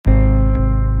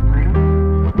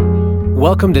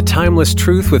Welcome to Timeless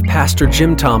Truth with Pastor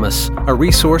Jim Thomas, a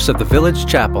resource of the Village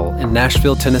Chapel in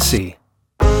Nashville, Tennessee.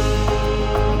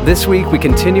 This week we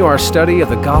continue our study of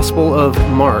the Gospel of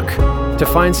Mark. To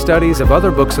find studies of other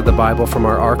books of the Bible from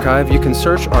our archive, you can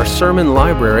search our sermon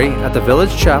library at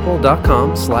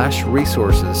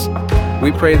thevillagechapel.com/resources.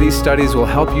 We pray these studies will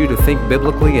help you to think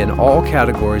biblically in all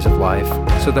categories of life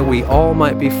so that we all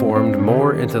might be formed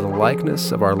more into the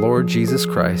likeness of our Lord Jesus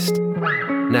Christ.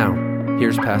 Now,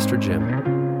 here's Pastor Jim.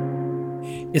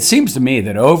 It seems to me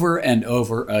that over and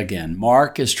over again,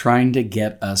 Mark is trying to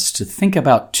get us to think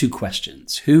about two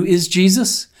questions. Who is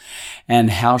Jesus? And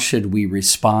how should we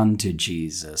respond to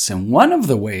Jesus? And one of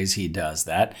the ways he does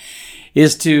that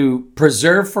is to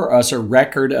preserve for us a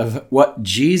record of what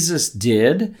Jesus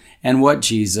did and what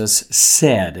Jesus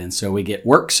said. And so we get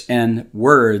works and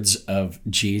words of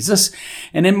Jesus.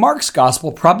 And in Mark's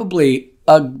gospel, probably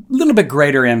a little bit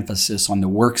greater emphasis on the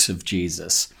works of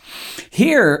Jesus.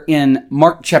 Here in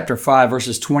Mark chapter 5,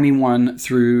 verses 21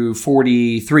 through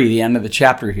 43, the end of the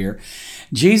chapter here,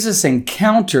 Jesus'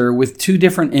 encounter with two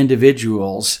different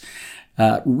individuals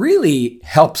really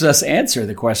helps us answer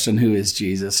the question, who is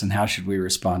Jesus and how should we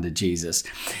respond to Jesus?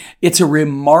 It's a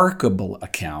remarkable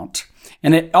account.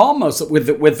 And it almost,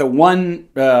 with the one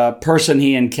person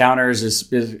he encounters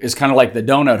is kind of like the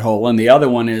donut hole, and the other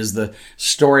one is the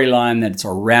storyline that's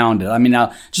around it. I mean,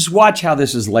 now just watch how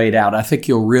this is laid out. I think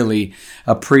you'll really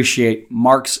appreciate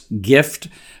Mark's gift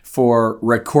for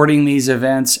recording these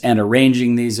events and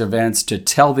arranging these events to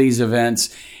tell these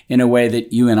events in a way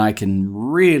that you and I can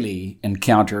really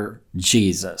encounter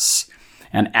Jesus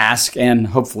and ask and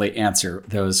hopefully answer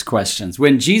those questions.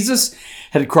 When Jesus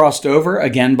had crossed over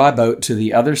again by boat to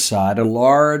the other side, a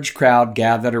large crowd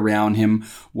gathered around him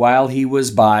while he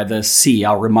was by the sea.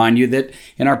 I'll remind you that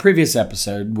in our previous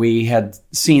episode, we had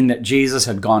seen that Jesus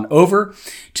had gone over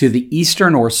to the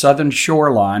eastern or southern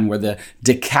shoreline where the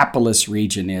Decapolis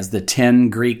region is, the 10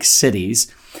 Greek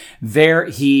cities. There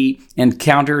he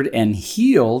encountered and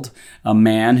healed a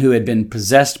man who had been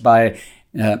possessed by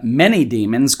many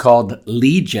demons called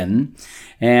Legion.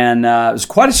 And it was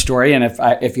quite a story. And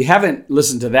if you haven't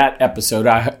listened to that episode,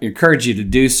 I encourage you to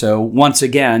do so. Once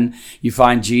again, you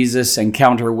find Jesus'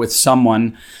 encounter with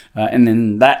someone, and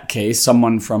in that case,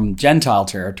 someone from Gentile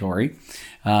territory.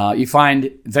 You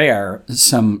find there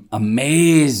some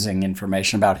amazing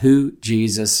information about who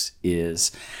Jesus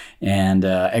is and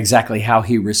exactly how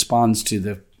he responds to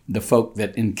the folk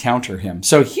that encounter him.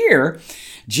 So here,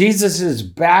 Jesus is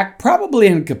back, probably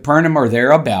in Capernaum or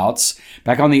thereabouts,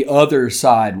 back on the other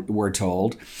side, we're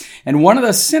told. And one of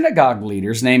the synagogue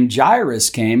leaders named Jairus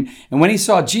came, and when he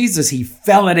saw Jesus, he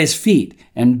fell at his feet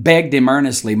and begged him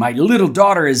earnestly, "My little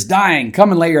daughter is dying.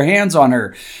 Come and lay your hands on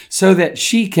her so that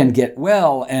she can get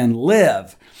well and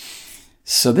live."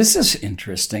 So this is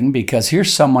interesting because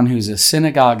here's someone who's a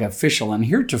synagogue official, and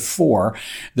heretofore,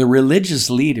 the religious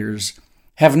leaders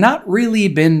have not really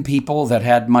been people that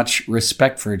had much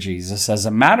respect for Jesus. As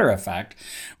a matter of fact,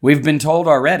 we've been told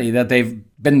already that they've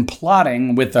been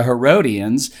plotting with the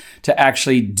Herodians to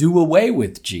actually do away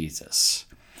with Jesus.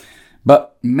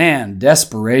 But man,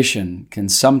 desperation can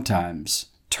sometimes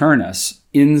turn us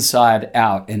inside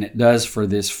out, and it does for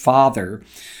this father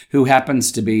who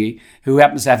happens to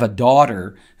have a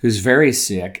daughter who's very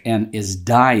sick and is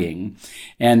dying,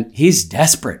 and he's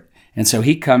desperate. And so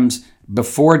he comes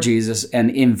before Jesus and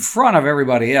in front of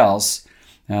everybody else,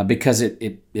 because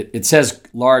it says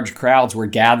large crowds were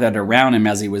gathered around him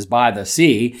as he was by the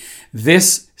sea.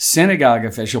 This synagogue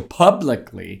official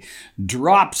publicly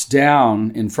drops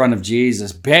down in front of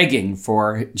Jesus, begging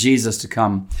for Jesus to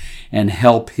come and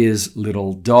help his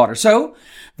little daughter. So,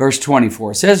 verse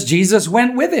 24 says, Jesus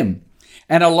went with him,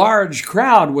 and a large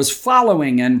crowd was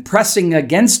following and pressing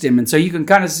against him. And so you can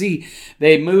kind of see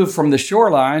they move from the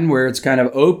shoreline where it's kind of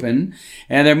open,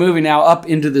 and they're moving now up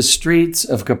into the streets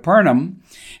of Capernaum.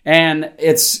 And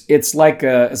it's like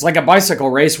a bicycle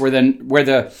race where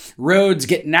the roads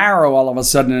get narrow all of a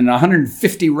sudden, and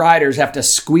 150 riders have to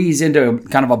squeeze into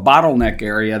kind of a bottleneck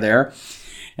area there.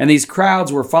 And these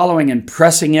crowds were following and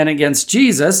pressing in against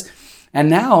Jesus. And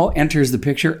now enters the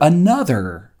picture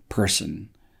another person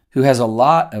who has a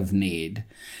lot of need.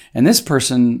 And this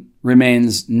person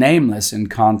remains nameless in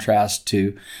contrast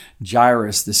to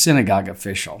Jairus, the synagogue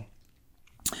official.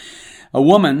 A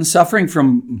woman suffering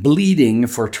from bleeding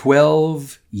for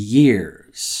 12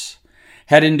 years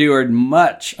had endured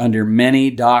much under many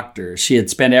doctors. She had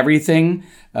spent everything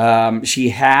she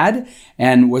had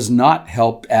and was not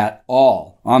helped at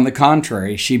all. On the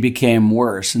contrary, she became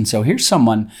worse. And so here's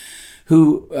someone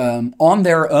who on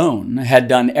their own had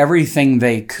done everything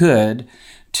they could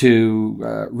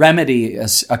to remedy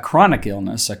a chronic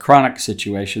illness, a chronic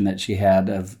situation that she had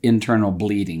of internal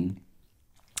bleeding.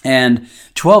 And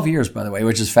 12 years, by the way,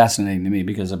 which is fascinating to me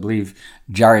because I believe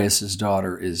Jairus'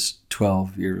 daughter is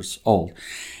 12 years old.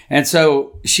 And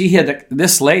so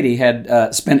this lady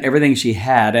had spent everything she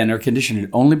had, and her condition had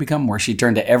only become worse. She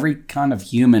turned to every kind of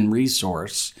human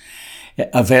resource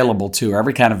available to her,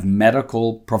 every kind of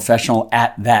medical professional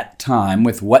at that time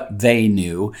with what they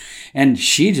knew, and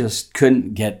she just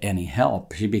couldn't get any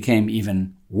help. She became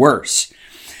even worse.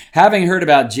 Having heard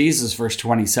about Jesus, verse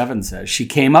 27 says, she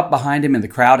came up behind him in the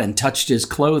crowd and touched his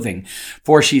clothing.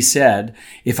 For she said,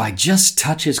 if I just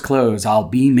touch his clothes, I'll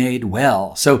be made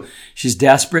well. So she's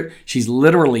desperate. She's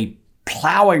literally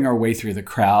plowing her way through the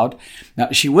crowd.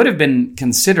 Now, she would have been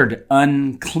considered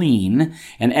unclean,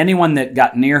 and anyone that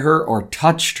got near her or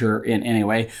touched her in any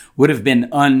way would have been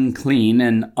unclean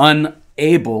and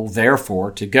unable,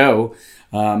 therefore, to go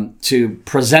to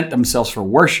present themselves for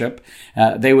worship.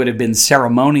 They would have been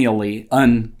ceremonially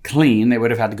unclean. They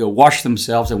would have had to go wash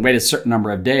themselves and wait a certain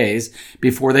number of days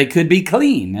before they could be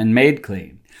clean and made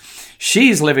clean.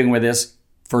 She's living with this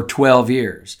for 12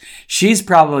 years. She's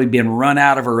probably been run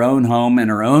out of her own home in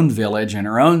her own village, in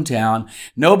her own town.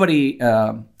 Nobody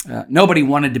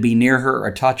wanted to be near her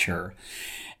or touch her.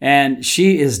 And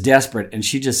she is desperate. And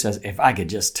she just says, if I could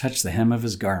just touch the hem of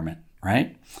his garment,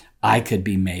 right? I could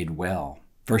be made well.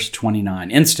 Verse 29,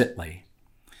 instantly,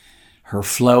 her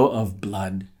flow of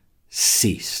blood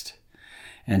ceased,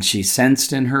 and she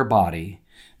sensed in her body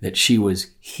that she was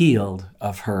healed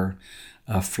of her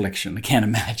affliction. I can't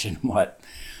imagine what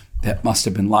that must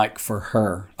have been like for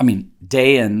her. I mean,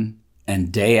 day in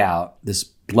and day out, this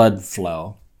blood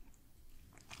flow,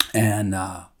 and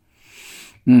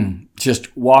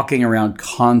just walking around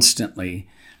constantly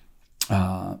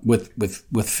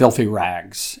with filthy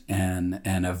rags and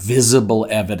a visible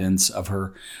evidence of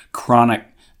her chronic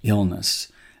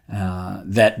illness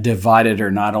that divided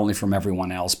her not only from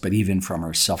everyone else, but even from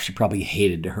herself. She probably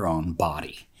hated her own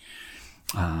body.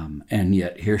 And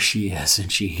yet here she is, and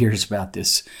she hears about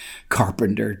this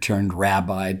carpenter turned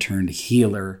rabbi turned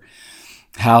healer,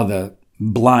 how the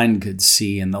blind could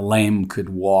see and the lame could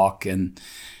walk, and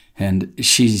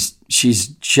she's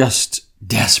just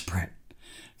desperate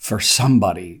for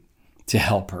somebody to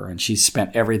help her. And she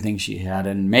spent everything she had.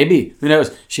 And maybe, who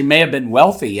knows, she may have been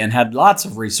wealthy and had lots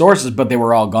of resources, but they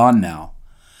were all gone now.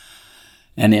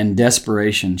 And in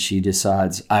desperation, she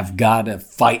decides, I've got to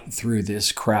fight through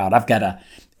this crowd. I've got to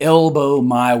elbow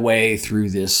my way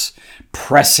through this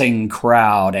pressing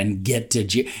crowd and get to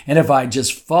Jesus. And if I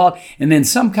just fall, and then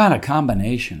some kind of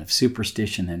combination of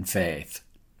superstition and faith,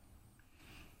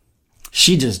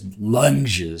 she just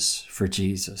lunges for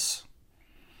Jesus.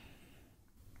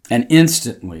 And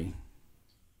instantly,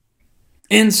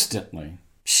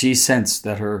 she sensed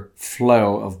that her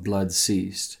flow of blood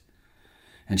ceased.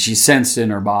 And she sensed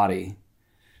in her body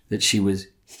that she was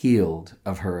healed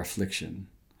of her affliction.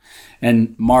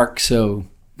 And Mark so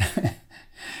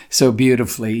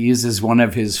beautifully uses one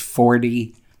of his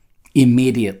 40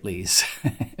 immediatelys.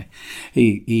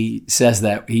 He says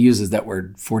that, he uses that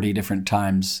word 40 different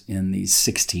times in these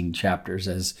 16 chapters,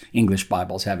 as English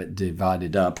Bibles have it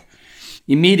divided up.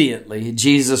 Immediately,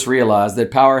 Jesus realized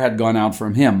that power had gone out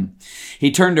from him. He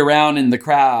turned around in the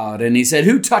crowd and he said,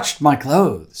 who touched my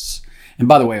clothes? And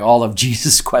by the way, all of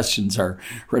Jesus' questions are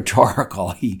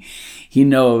rhetorical. He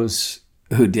knows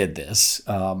who did this.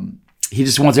 He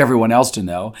just wants everyone else to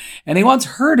know, and he wants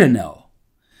her to know.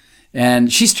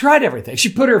 And she's tried everything. She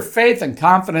put her faith and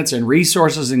confidence and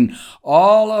resources and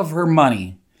all of her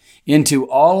money into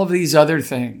all of these other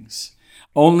things,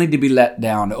 only to be let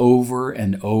down over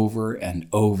and over and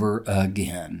over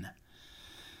again.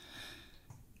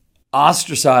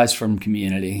 Ostracized from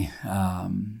community,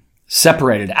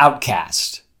 separated,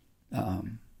 outcast,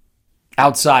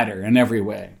 outsider in every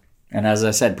way. And as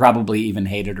I said, probably even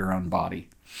hated her own body.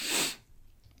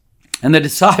 And the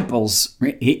disciples,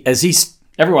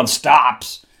 everyone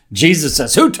stops, Jesus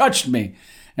says, who touched me?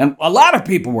 And a lot of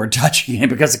people were touching him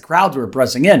because the crowds were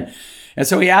pressing in. And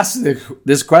so he asked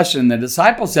this question. The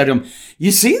disciples said to him,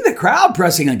 you see the crowd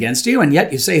pressing against you, and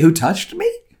yet you say, who touched me?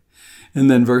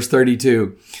 And then verse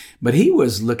 32, but he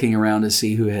was looking around to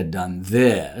see who had done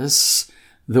this.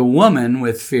 The woman,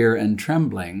 with fear and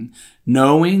trembling,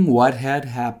 knowing what had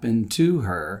happened to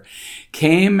her,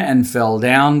 came and fell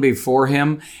down before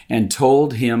him and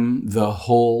told him the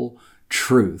whole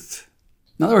truth.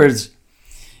 In other words,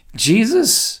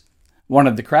 Jesus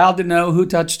wanted the crowd to know who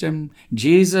touched him.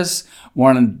 Jesus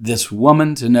wanted this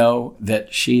woman to know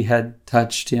that she had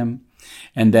touched him.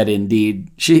 and that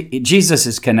indeed Jesus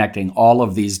is connecting all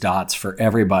of these dots for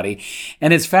everybody.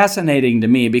 And it's fascinating to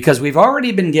me because we've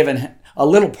already been given a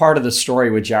little part of the story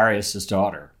with Jairus'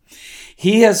 daughter.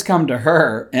 He has come to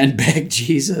her and begged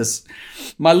Jesus,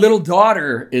 my little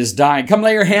daughter is dying. Come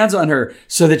lay your hands on her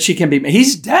so that she can be.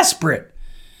 He's desperate.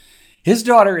 His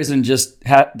daughter doesn't just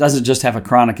have a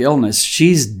chronic illness.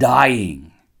 She's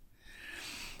dying.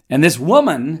 And this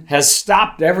woman has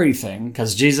stopped everything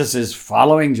because Jesus is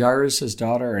following Jairus'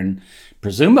 daughter and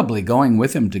presumably going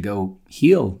with him to go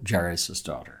heal Jairus'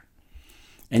 daughter.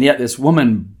 And yet this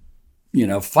woman,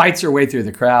 fights her way through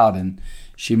the crowd and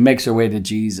she makes her way to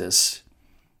Jesus.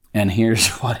 And here's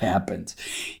what happens.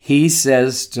 He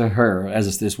says to her,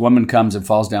 as this woman comes and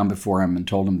falls down before him and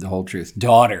told him the whole truth,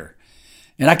 daughter.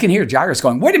 And I can hear Jairus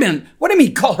going, wait a minute, what do you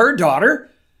mean call her daughter?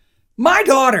 My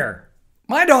daughter.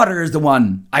 My daughter is the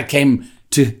one I came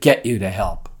to get you to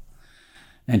help.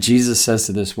 And Jesus says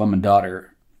to this woman,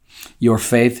 daughter, your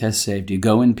faith has saved you.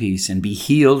 Go in peace and be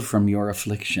healed from your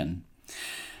affliction.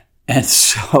 And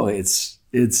so it's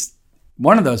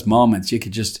one of those moments you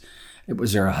could just,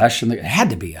 was there a hush it had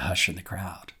to be a hush in the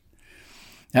crowd.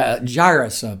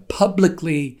 Jairus, a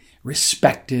publicly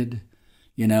respected,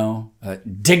 a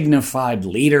dignified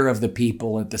leader of the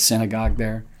people at the synagogue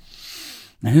there.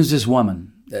 And who's this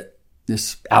woman,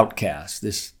 this outcast,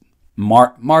 this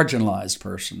marginalized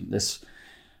person, this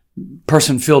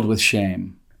person filled with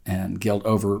shame and guilt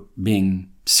over being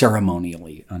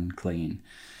ceremonially unclean,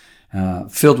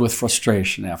 filled with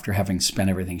frustration after having spent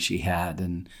everything she had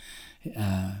and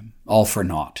all for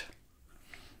naught.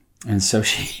 And so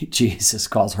Jesus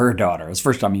calls her daughter. It's the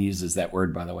first time he uses that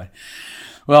word, by the way.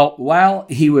 Well, while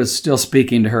he was still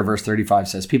speaking to her, verse 35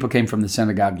 says, people came from the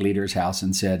synagogue leader's house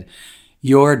and said,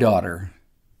 your daughter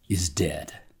is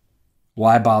dead.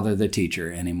 Why bother the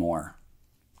teacher anymore?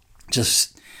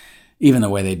 Just even the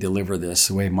way they deliver this,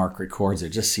 the way Mark records it,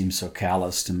 just seems so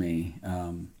callous to me.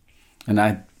 And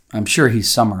I'm sure he's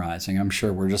summarizing. I'm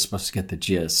sure we're just supposed to get the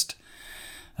gist.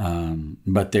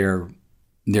 But they're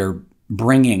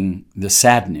bringing the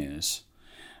sad news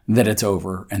that it's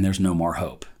over and there's no more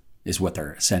hope, is what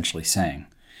they're essentially saying.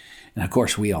 And of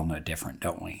course, we all know different,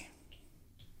 don't we?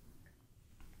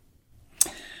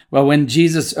 Well, when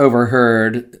Jesus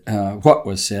overheard what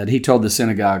was said, he told the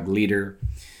synagogue leader,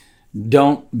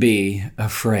 don't be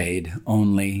afraid,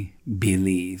 only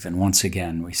believe. And once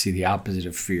again, we see the opposite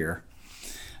of fear.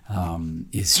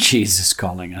 Is Jesus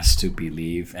calling us to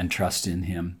believe and trust in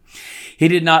him. He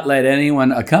did not let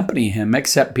anyone accompany him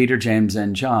except Peter, James,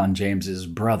 and John, James's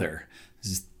brother.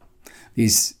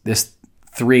 This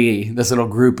little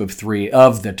group of 3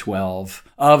 of the 12,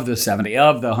 of the 70,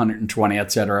 of the 120,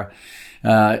 etc.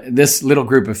 This little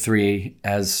group of 3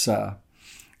 has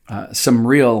some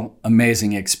real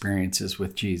amazing experiences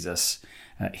with Jesus.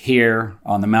 Here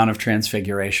on the Mount of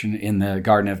Transfiguration in the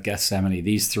Garden of Gethsemane,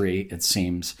 these 3, it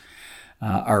seems,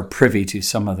 are privy to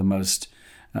some of the most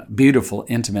beautiful,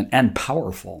 intimate, and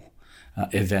powerful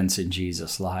events in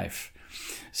Jesus' life.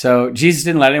 So Jesus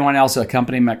didn't let anyone else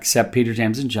accompany him except Peter,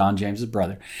 James, and John, James's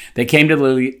brother. They came to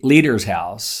the leader's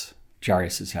house,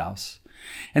 Jairus' house,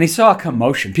 and he saw a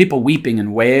commotion, people weeping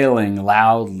and wailing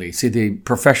loudly. See, the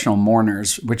professional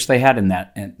mourners, which they had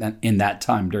during that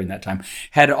time,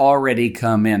 had already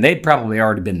come in. They'd probably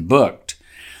already been booked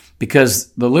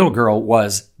because the little girl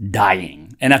was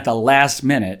dying. And at the last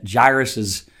minute, Jairus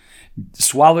has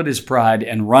swallowed his pride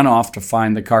and run off to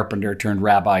find the carpenter turned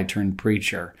rabbi turned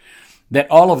preacher that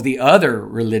all of the other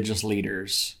religious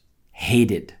leaders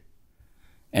hated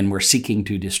and were seeking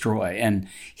to destroy. And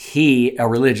he, a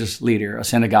religious leader, a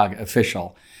synagogue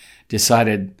official,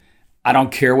 decided, I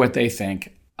don't care what they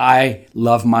think. I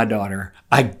love my daughter.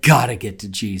 I gotta get to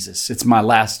Jesus. It's my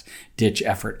last ditch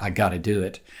effort. I gotta do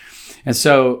it. And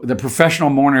so the professional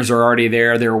mourners are already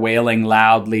there. They're wailing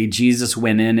loudly. Jesus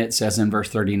went in, it says in verse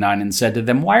 39, and said to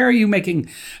them, why are you making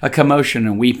a commotion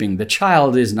and weeping? The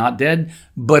child is not dead,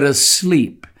 but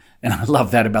asleep. And I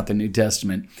love that about the New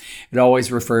Testament. It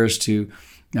always refers to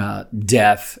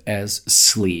death as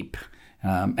sleep,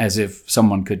 as if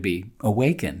someone could be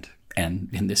awakened. And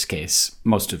in this case,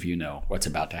 most of you know what's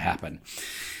about to happen.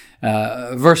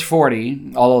 Verse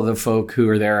 40, all of the folk who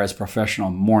are there as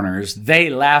professional mourners, they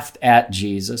laughed at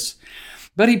Jesus,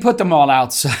 but he put them all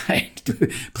outside.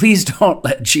 Please don't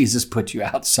let Jesus put you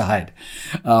outside,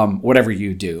 whatever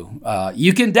you do.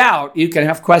 You can doubt, you can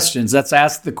have questions. Let's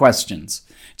ask the questions.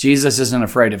 Jesus isn't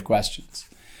afraid of questions,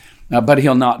 but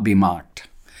he'll not be mocked.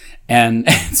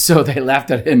 And so they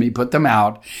laughed at him. He put them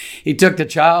out. He took the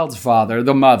child's father,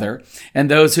 the mother, and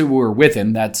those who were with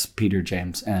him, that's Peter,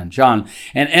 James, and John,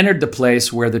 and entered the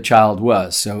place where the child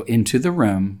was. So into the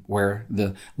room where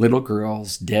the little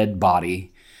girl's dead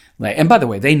body lay. And by the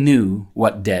way, they knew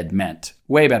what dead meant,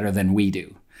 way better than we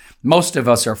do. Most of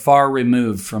us are far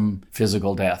removed from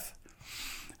physical death.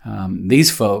 These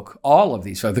folk, all of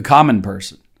these folk, the common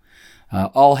person,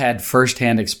 all had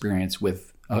firsthand experience with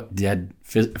a dead,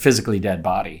 physically dead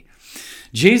body.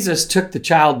 Jesus took the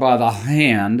child by the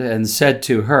hand and said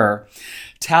to her,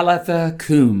 Talitha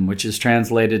cum, which is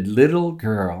translated, little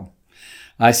girl,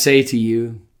 I say to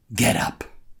you, get up.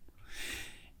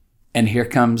 And here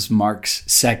comes Mark's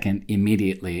second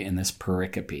immediately in this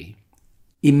pericope.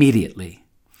 Immediately.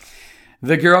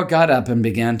 The girl got up and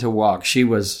began to walk. She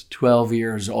was 12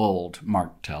 years old,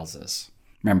 Mark tells us.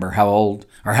 Remember how old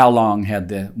or how long had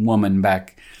the woman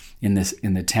back in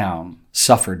the town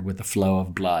suffered with the flow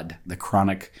of blood, the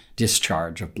chronic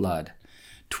discharge of blood?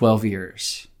 12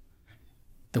 years.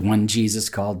 The one Jesus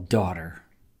called daughter.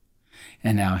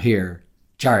 And now here,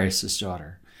 Jairus'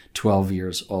 daughter, 12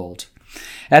 years old.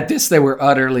 At this, they were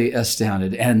utterly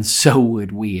astounded, and so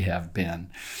would we have been.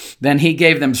 Then he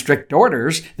gave them strict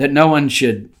orders that no one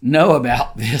should know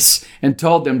about this and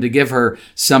told them to give her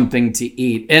something to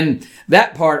eat. And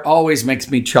that part always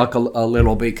makes me chuckle a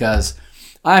little because,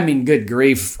 I mean, good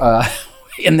grief,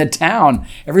 in the town,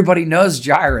 everybody knows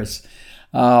Jairus.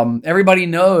 Everybody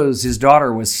knows his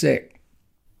daughter was sick.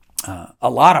 A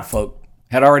lot of folk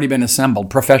had already been assembled,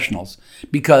 professionals,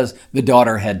 because the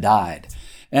daughter had died.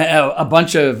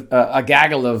 A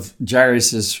gaggle of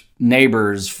Jairus'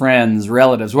 neighbors, friends,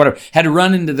 relatives, whatever, had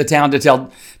run into the town to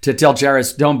tell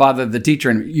Jairus, don't bother the teacher,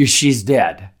 and she's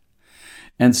dead.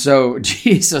 And so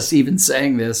Jesus, even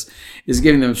saying this, is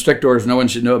giving them strict orders. No one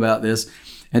should know about this,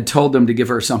 and told them to give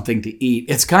her something to eat.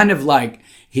 It's kind of like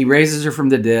he raises her from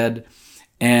the dead,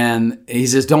 and he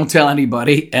says, don't tell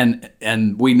anybody.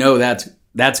 And we know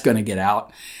that's going to get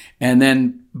out. And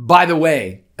then, by the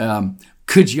way,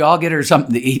 could you all get her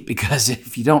something to eat? Because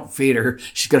if you don't feed her,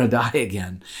 she's going to die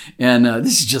again. And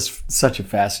this is just such a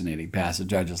fascinating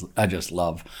passage. I just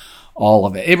love all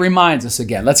of it. It reminds us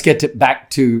again. Let's get back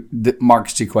to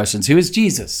Mark's two questions. Who is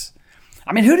Jesus?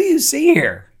 I mean, who do you see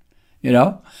here? You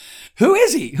know, who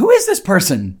is he? Who is this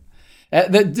person?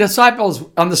 The disciples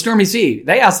on the stormy sea,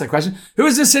 they asked the question, who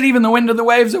is this that even the wind and the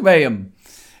waves obey him?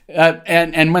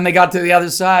 And when they got to the other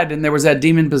side and there was that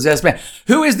demon-possessed man,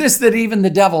 who is this that even the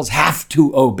devils have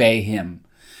to obey him?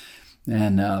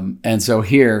 And so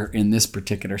here in this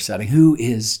particular setting, who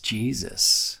is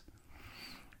Jesus?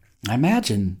 I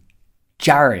imagine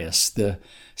Jairus, the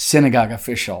synagogue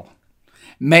official,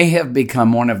 may have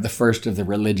become one of the first of the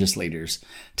religious leaders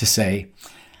to say,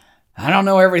 I don't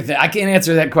know everything. I can't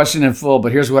answer that question in full,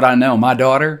 but here's what I know. My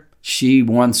daughter, she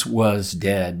once was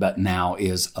dead, but now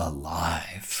is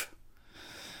alive.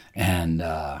 And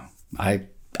I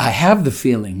have the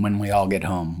feeling when we all get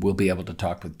home, we'll be able to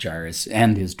talk with Jairus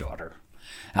and his daughter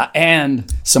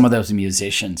and some of those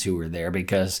musicians who were there,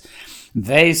 because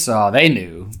they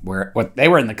knew what they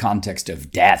were in the context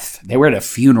of death. They were at a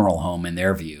funeral home in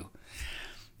their view.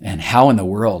 And how in the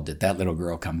world did that little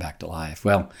girl come back to life?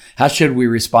 Well, how should we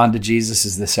respond to Jesus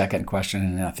is the second question.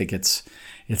 And I think it's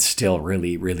still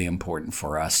really, really important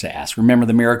for us to ask. Remember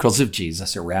the miracles of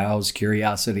Jesus, arouse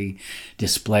curiosity,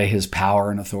 display his power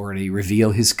and authority,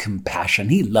 reveal his compassion.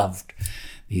 He loved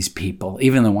these people,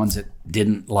 even the ones that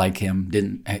didn't like him,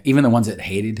 even the ones that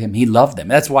hated him. He loved them.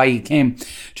 That's why he came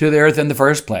to the earth in the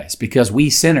first place, because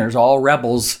we sinners, all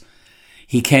rebels,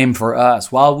 he came for us.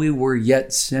 While we were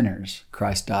yet sinners,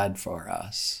 Christ died for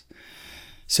us.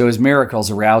 So his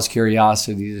miracles arouse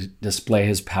curiosity, display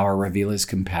his power, reveal his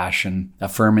compassion,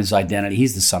 affirm his identity.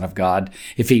 He's the Son of God.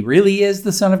 If he really is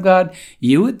the Son of God,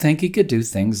 you would think he could do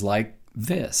things like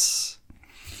this.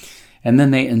 And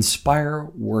then they inspire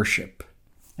worship.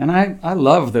 And I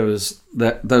love those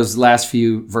last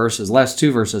few verses, last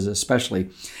two verses especially.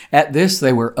 At this,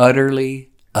 they were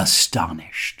utterly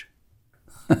astonished.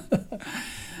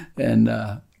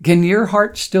 And can your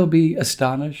heart still be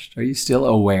astonished? Are you still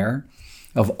aware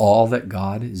of all that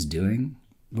God is doing,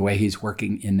 the way he's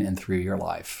working in and through your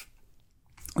life?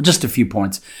 Just a few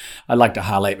points I'd like to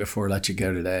highlight before I let you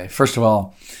go today. First of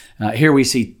all, here we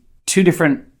see two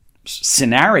different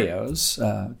scenarios,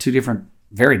 two different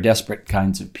very desperate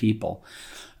kinds of people.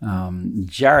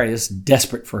 Jairus,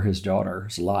 desperate for his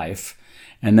daughter's life,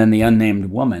 and then the unnamed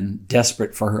woman,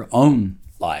 desperate for her own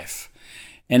life.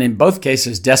 And in both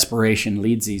cases, desperation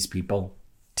leads these people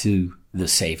to the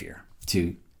Savior,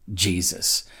 to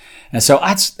Jesus. And so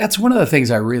that's one of the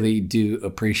things I really do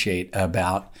appreciate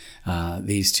about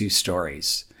these two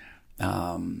stories.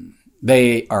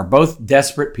 They are both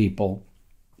desperate people,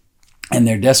 and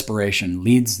their desperation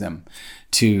leads them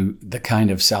to the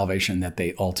kind of salvation that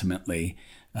they ultimately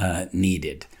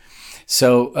needed.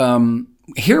 So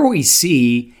here we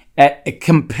see it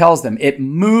compels them, it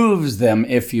moves them,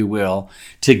 if you will,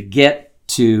 to get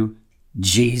to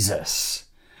Jesus.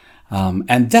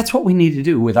 And that's what we need to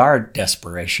do with our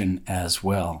desperation as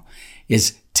well,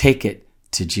 is take it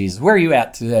to Jesus. Where are you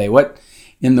at today? What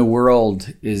in the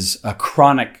world is a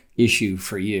chronic issue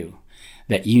for you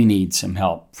that you need some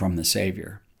help from the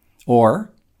Savior?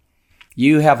 Or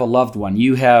you have a loved one,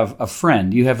 you have a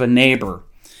friend, you have a neighbor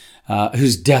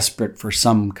who's desperate for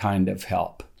some kind of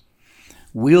help.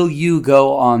 Will you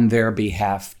go on their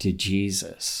behalf to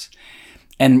Jesus?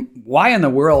 And why in the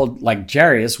world, like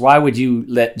Jairus, why would you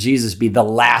let Jesus be the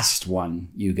last one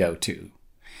you go to?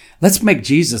 Let's make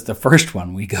Jesus the first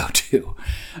one we go to.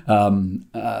 I'm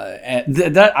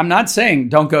not saying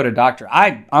don't go to doctor.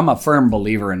 I'm a firm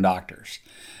believer in doctors.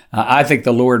 I think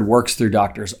the Lord works through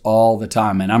doctors all the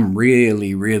time, and I'm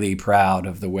really, really proud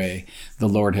of the way the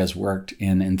Lord has worked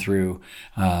in and through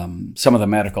some of the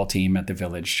medical team at the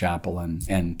Village Chapel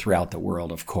and throughout the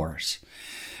world, of course.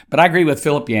 But I agree with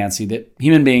Philip Yancey that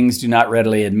human beings do not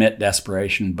readily admit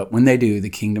desperation, but when they do, the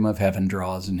kingdom of heaven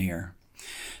draws near.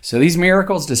 So these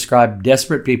miracles describe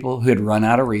desperate people who had run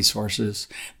out of resources.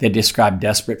 They describe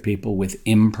desperate people with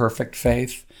imperfect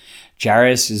faith.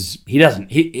 Jairus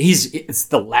it's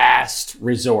the last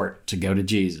resort to go to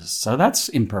Jesus. So that's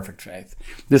imperfect faith.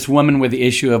 This woman with the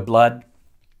issue of blood,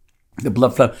 the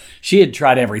blood flow, she had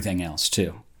tried everything else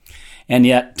too, and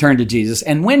yet turned to Jesus.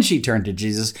 And when she turned to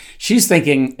Jesus, she's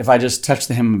thinking, if I just touch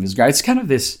the hem of his garment, it's kind of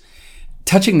this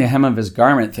touching the hem of his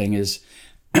garment thing is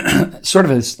sort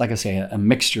of this, like I say, a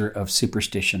mixture of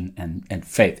superstition and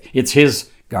faith. It's his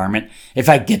garment. If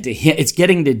I get to him, it's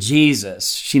getting to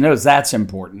Jesus. She knows that's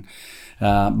important.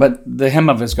 But the hem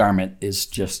of his garment is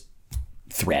just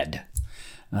thread.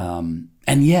 And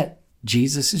yet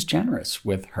Jesus is generous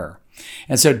with her.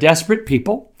 And so desperate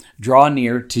people draw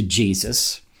near to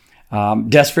Jesus.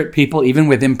 Desperate people, even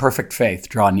with imperfect faith,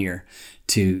 draw near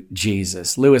to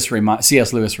Jesus.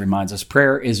 C.S. Lewis reminds us,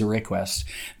 prayer is a request.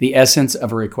 The essence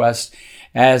of a request,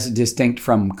 as distinct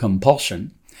from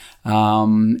compulsion,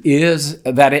 is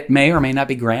that it may or may not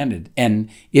be granted. And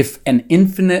if an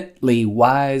infinitely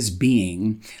wise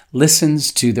being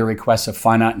listens to the requests of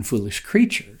finite and foolish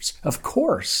creatures, of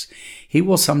course, he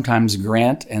will sometimes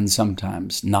grant and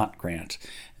sometimes not grant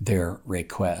their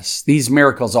requests. These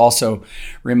miracles also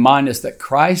remind us that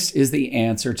Christ is the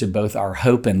answer to both our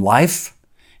hope in life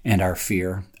and our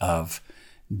fear of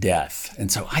death.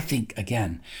 And so I think,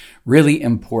 again, really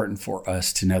important for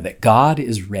us to know that God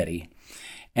is ready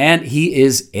and he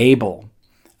is able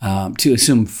to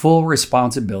assume full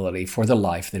responsibility for the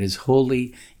life that is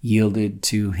wholly yielded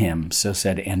to him. So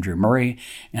said Andrew Murray,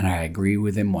 and I agree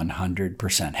with him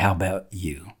 100%. How about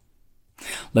you?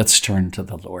 Let's turn to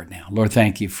the Lord now. Lord,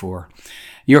 thank you for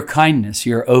your kindness,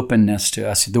 your openness to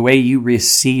us, the way you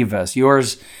receive us,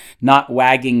 yours not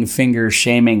wagging fingers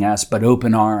shaming us, but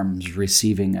open arms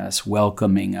receiving us,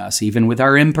 welcoming us, even with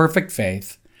our imperfect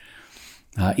faith,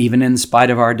 even in spite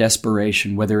of our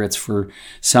desperation, whether it's for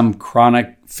some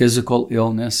chronic physical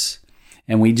illness,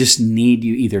 and we just need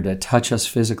you either to touch us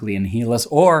physically and heal us,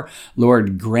 or,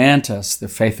 Lord, grant us the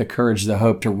faith, the courage, the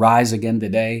hope to rise again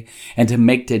today and to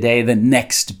make today the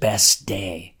next best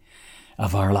day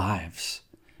of our lives,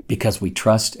 because we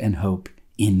trust and hope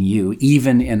in you,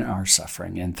 even in our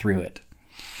suffering and through it.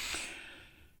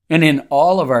 And in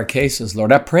all of our cases,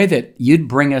 Lord, I pray that you'd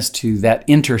bring us to that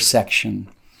intersection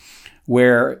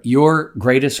where your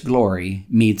greatest glory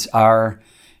meets our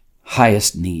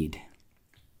highest need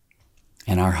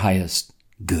and our highest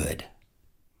good.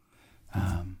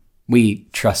 We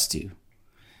trust you.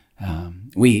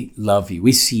 We love you.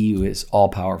 We see you as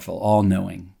all-powerful,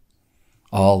 all-knowing,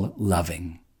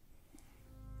 all-loving,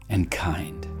 and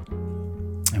kind.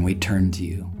 And we turn to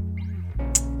you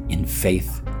in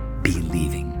faith,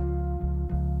 believing.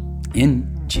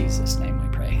 In Jesus' name we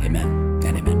pray. Amen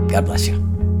and amen. God bless you.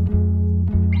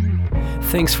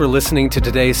 Thanks for listening to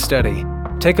today's study.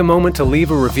 Take a moment to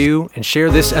leave a review and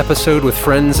share this episode with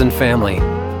friends and family.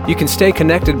 You can stay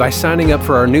connected by signing up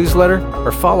for our newsletter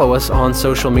or follow us on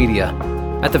social media.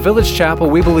 At the Village Chapel,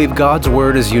 we believe God's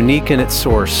Word is unique in its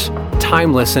source,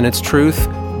 timeless in its truth,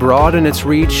 broad in its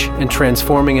reach, and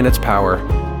transforming in its power.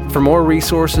 For more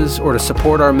resources or to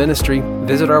support our ministry,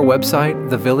 visit our website,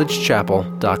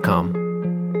 thevillagechapel.com.